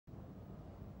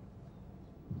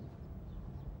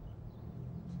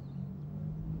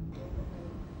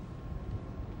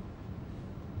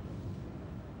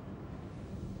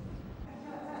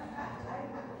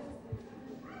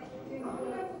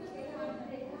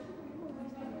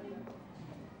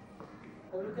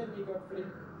Look at me, Godfrey.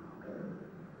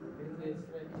 Bring this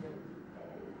right here.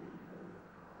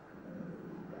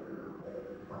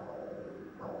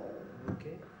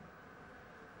 Okay.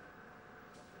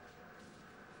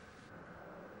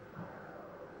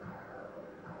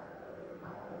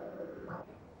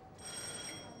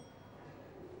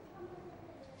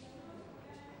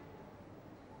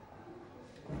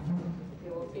 Okay,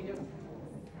 walking up.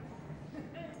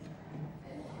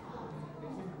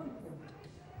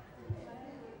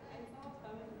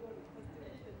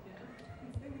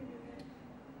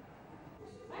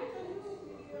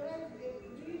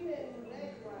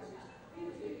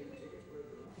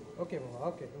 Okay, Mama.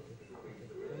 Okay.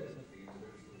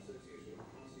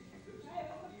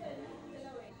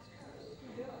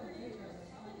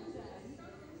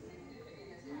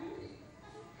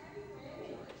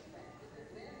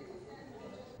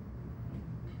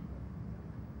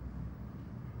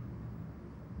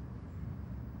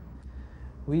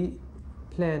 We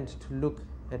planned to look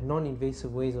at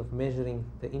non-invasive ways of measuring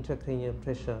the intracranial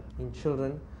pressure in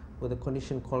children with a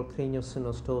condition called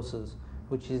craniosynostosis,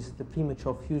 which is the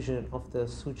premature fusion of the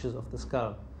sutures of the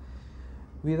skull.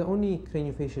 We are the only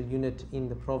craniofacial unit in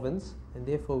the province, and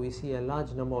therefore we see a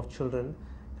large number of children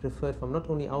referred from not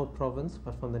only our province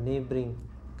but from the neighbouring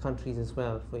countries as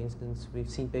well. For instance, we've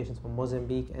seen patients from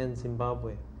Mozambique and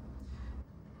Zimbabwe.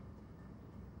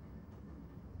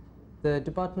 The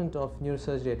Department of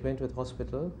Neurosurgery at Wentworth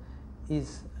Hospital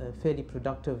is a fairly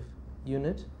productive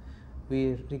unit.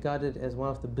 We are regarded as one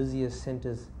of the busiest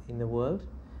centres in the world,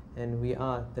 and we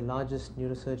are the largest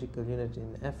neurosurgical unit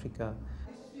in Africa